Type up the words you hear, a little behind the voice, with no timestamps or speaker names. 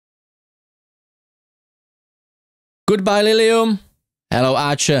Goodbye, Lilium. Hello,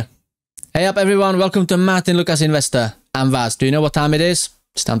 Archer. Hey up, everyone. Welcome to Martyn Lucas Investor. I'm Vaz. Do you know what time it is?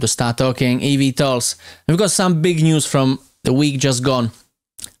 It's time to start talking eVTOLs. We've got some big news from the week just gone.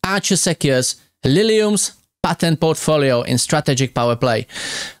 Archer secures Lilium's patent portfolio in strategic power play.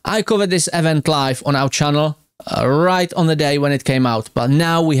 I covered this event live on our channel right on the day when it came out, but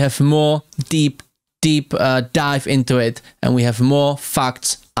now we have more deep dive into it, and we have more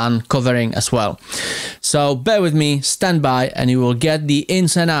facts uncovering as well. So bear with me, stand by, and you will get the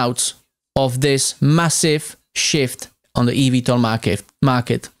ins and outs of this massive shift on the eVTOL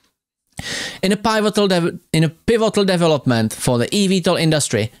market. In a pivotal development for the eVTOL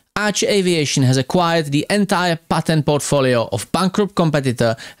industry, Archer Aviation has acquired the entire patent portfolio of bankrupt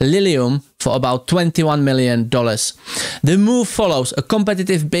competitor Lilium for about $21 million. The move follows a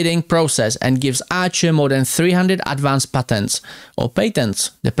competitive bidding process and gives Archer more than 300 advanced patents, or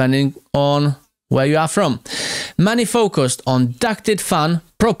patents, depending on where you are from. Many focused on ducted fan,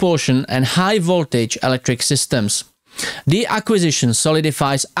 propulsion and high voltage electric systems. The acquisition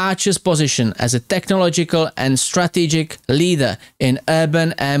solidifies Archer's position as a technological and strategic leader in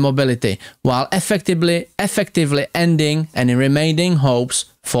urban air mobility, while effectively ending any remaining hopes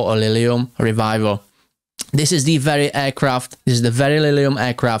for a Lilium revival. This is the very aircraft, this is the very Lilium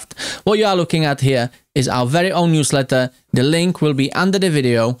aircraft. What you are looking at here is our very own newsletter. The link will be under the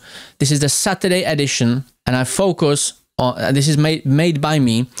video. This is the Saturday edition, and I focus on, this is made by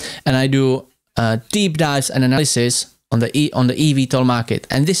me, and I do deep dives and analysis on the eVTOL market,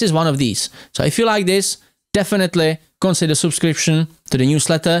 and this is one of these. So if you like this, definitely consider subscription to the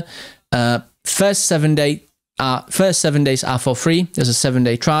newsletter. First 7 days are for free. There's a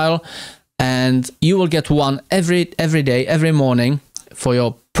 7-day trial, and you will get one every day, every morning for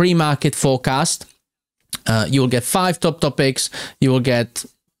your pre-market forecast. You will get 5 top topics. You will get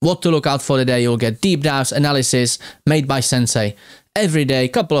what to look out for the day. You will get deep dives, analysis made by Sensei. Every day,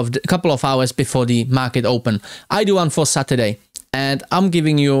 couple of hours before the market open. I do one for Saturday, and I'm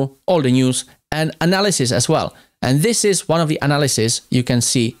giving you all the news and analysis as well. And this is one of the analysis you can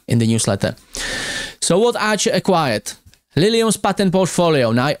see in the newsletter. So what Archer acquired? Lilium's patent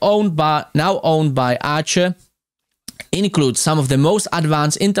portfolio, now owned by Archer, includes some of the most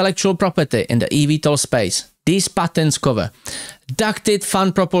advanced intellectual property in the eVTOL space. These patents cover ducted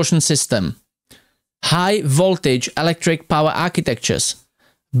fan propulsion system, high voltage electric power architectures,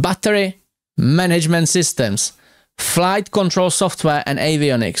 battery management systems, flight control software and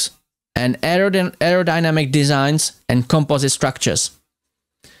avionics, and aerodynamic designs and composite structures.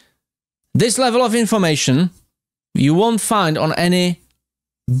 This level of information you won't find on any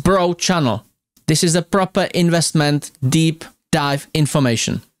broad channel. This is the proper investment deep dive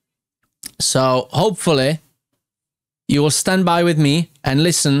information. So hopefully you will stand by with me and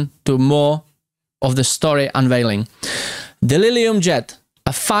listen to more of the story unveiling. The Lilium Jet,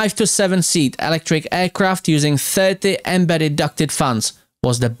 a 5 to 7 seat electric aircraft using 30 embedded ducted fans,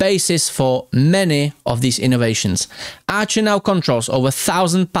 was the basis for many of these innovations. Archer now controls over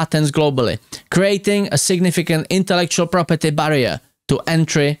 1,000 patents globally, creating a significant intellectual property barrier to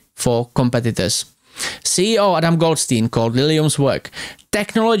entry for competitors. CEO Adam Goldstein called Lilium's work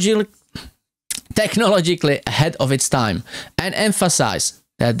technologically ahead of its time, and emphasized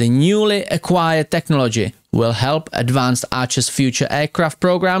that the newly acquired technology will help advance Archer's future aircraft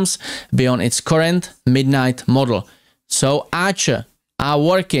programs beyond its current Midnight model. So Archer are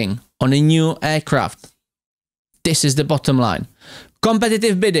working on a new aircraft. This is the bottom line.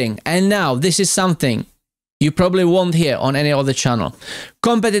 Competitive bidding, and now this is something you probably won't hear on any other channel.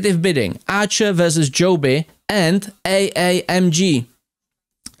 Competitive bidding, Archer versus Joby and AAMG.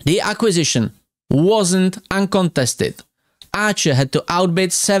 The acquisition wasn't uncontested. Archer had to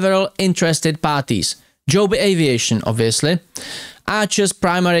outbid several interested parties. Joby Aviation, obviously. Archer's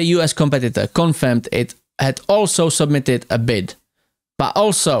primary US competitor confirmed it had also submitted a bid. But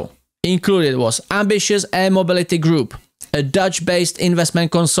also included was Ambitious Air Mobility Group, a Dutch-based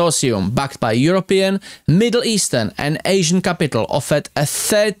investment consortium backed by European, Middle Eastern and Asian capital, offered a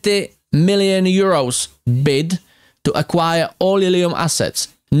 30 million euros bid to acquire all Lilium assets,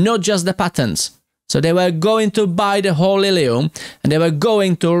 not just the patents. So they were going to buy the whole Lilium, and they were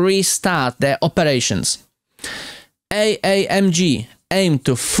going to restart their operations. AAMG aimed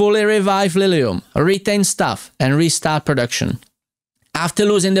to fully revive Lilium, retain staff and restart production. After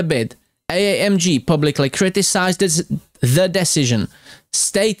losing the bid, AAMG publicly criticized the decision,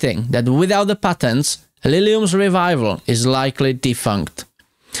 stating that without the patents, Lilium's revival is likely defunct.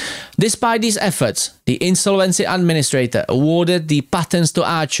 Despite these efforts, the insolvency administrator awarded the patents to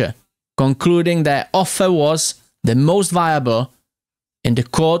Archer, concluding their offer was the most viable in the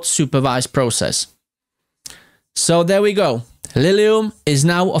court-supervised process. So there we go. Lilium is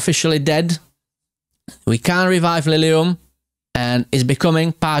now officially dead. We can't revive Lilium and is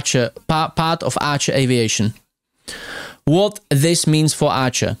becoming part of Archer Aviation. What this means for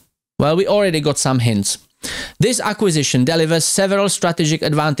Archer? Well, we already got some hints. This acquisition delivers several strategic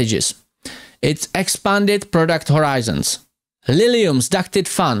advantages. It's expanded product horizons. Lilium's ducted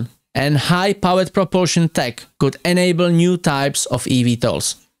fan and high-powered propulsion tech could enable new types of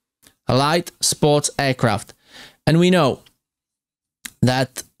eVTOLs, light sports aircraft. And we know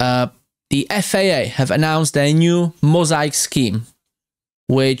that the FAA have announced their new Mosaic scheme,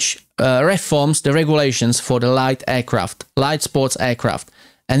 which reforms the regulations for the light sports aircraft.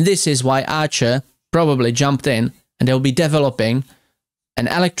 And this is why Archer probably jumped in, and they'll be developing an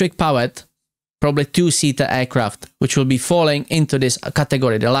electric-powered, probably two-seater aircraft, which will be falling into this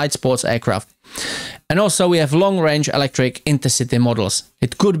category, the light sports aircraft. And also we have long-range electric intercity models.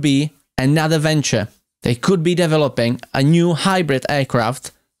 It could be another venture. They could be developing a new hybrid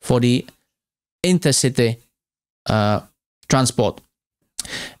aircraft for the intercity transport.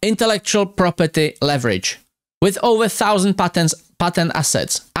 Intellectual property leverage. With over 1,000 patent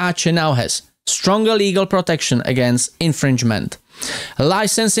assets, Archer now has stronger legal protection against infringement,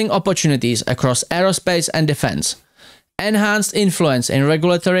 licensing opportunities across aerospace and defense, enhanced influence in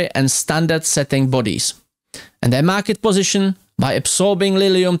regulatory and standard-setting bodies, and their market position by absorbing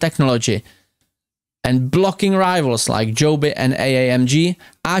Lilium technology and blocking rivals like Joby and AAMG.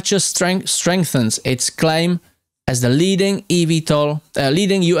 Archer strengthens its claim as the leading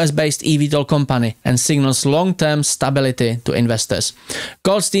US-based eVTOL company and signals long-term stability to investors.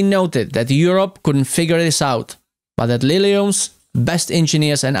 Goldstein noted that Europe couldn't figure this out, but that Lilium's best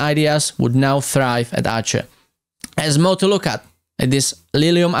engineers and ideas would now thrive at Archer. There's more to look at this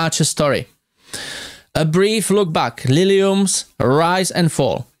Lilium Archer story. A brief look back, Lilium's rise and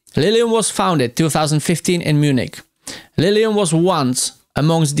fall. Lilium was founded 2015 in Munich. Lilium was once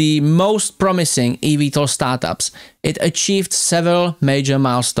amongst the most promising eVTOL startups. It achieved several major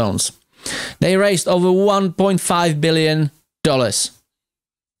milestones. They raised over $1.5 billion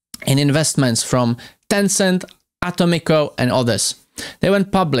in investments from Tencent, Atomico and others. They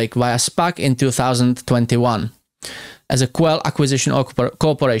went public via SPAC in 2021 as a Quell Acquisition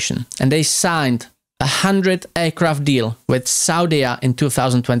Corporation, and they signed a 100 aircraft deal with Saudia in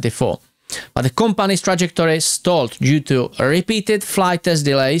 2024. But the company's trajectory stalled due to repeated flight test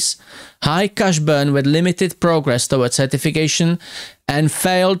delays, high cash burn with limited progress towards certification, and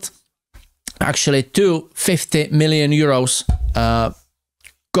failed actually 250 million euros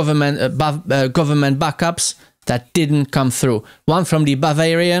government backups that didn't come through. One from the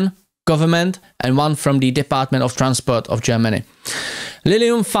Bavarian government and one from the Department of Transport of Germany.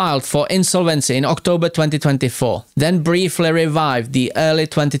 Lilium filed for insolvency in October 2024, then briefly revived the early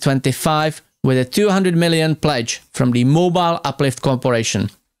 2025 with a 200 million pledge from the Mobile Uplift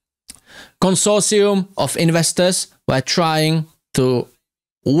Corporation. Consortium of investors were trying to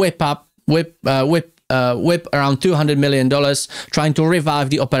whip around $200 million, trying to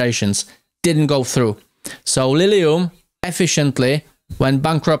revive the operations. Didn't go through. So Lilium efficiently went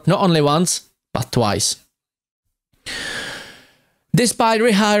bankrupt not only once, but twice. Despite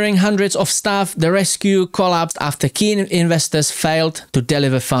rehiring hundreds of staff, the rescue collapsed after key investors failed to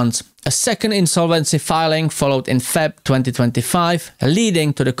deliver funds. A second insolvency filing followed in Feb 2025,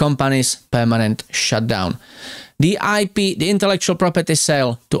 leading to the company's permanent shutdown. The IP, the intellectual property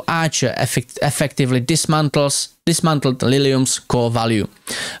sale to Archer effectively dismantled Lilium's core value.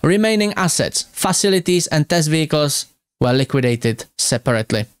 Remaining assets, facilities and test vehicles were liquidated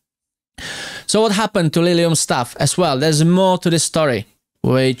separately. So what happened to Lilium staff as well? There's more to this story,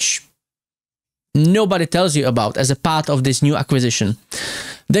 which nobody tells you about as a part of this new acquisition.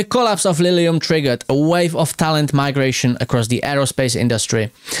 The collapse of Lilium triggered a wave of talent migration across the aerospace industry.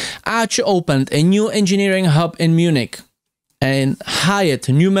 Archer opened a new engineering hub in Munich and hired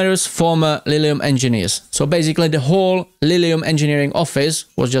numerous former Lilium engineers. So basically the whole Lilium engineering office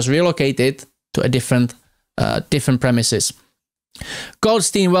was just relocated to a different premises.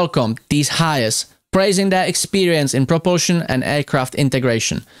 Goldstein welcomed these hires, praising their experience in propulsion and aircraft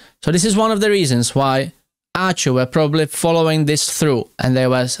integration. So this is one of the reasons why Archer were probably following this through, and they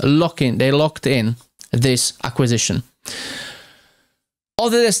locked in this acquisition.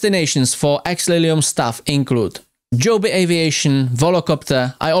 Other destinations for ex-Lilium staff include Joby Aviation,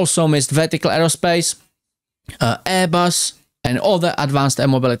 Volocopter. I also missed Vertical Aerospace, Airbus, and other advanced air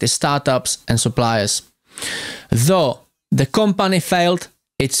mobility startups and suppliers. Though the company failed,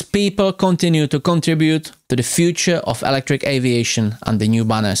 its people continue to contribute to the future of electric aviation under new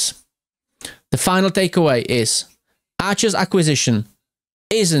banners. The final takeaway is Archer's acquisition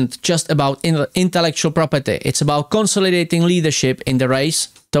isn't just about intellectual property, it's about consolidating leadership in the race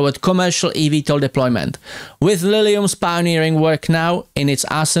toward commercial eVTOL deployment. With Lilium's pioneering work now in its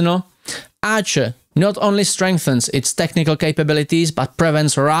arsenal, Archer not only strengthens its technical capabilities but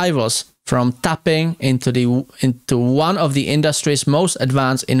prevents rivals from tapping into one of the industry's most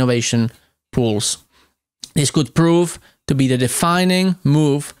advanced innovation pools. This could prove to be the defining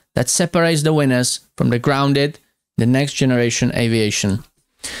move that separates the winners from the grounded, the next generation aviation.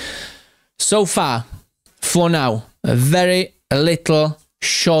 So far, for now, a very little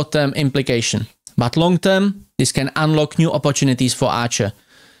short-term implication, but long-term, this can unlock new opportunities for Archer.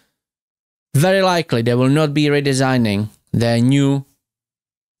 Very likely, they will not be redesigning their new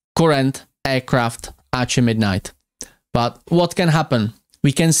current aircraft, Archer Midnight. But what can happen?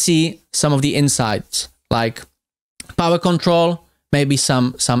 We can see some of the insights, like power control, maybe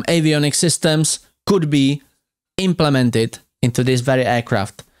some avionics systems could be implemented into this very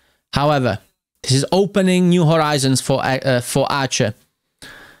aircraft. However, this is opening new horizons for Archer.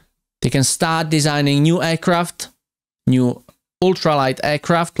 They can start designing new aircraft, new ultralight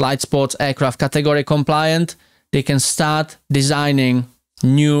aircraft, light sports aircraft category compliant. They can start designing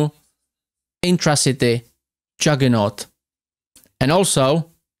new intracity juggernaut. And also,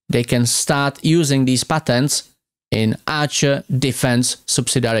 they can start using these patents in Archer Defense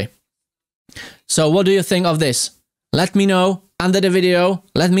subsidiary. So what do you think of this? Let me know under the video,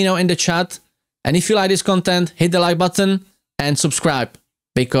 let me know in the chat. And if you like this content, hit the like button and subscribe,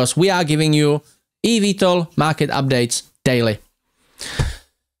 because we are giving you eVTOL market updates daily.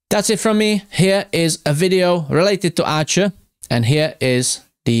 That's it from me. Here is a video related to Archer, and here is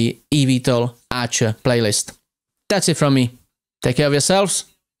the eVTOL Archer playlist. That's it from me. Take care of yourselves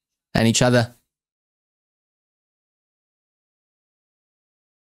and each other.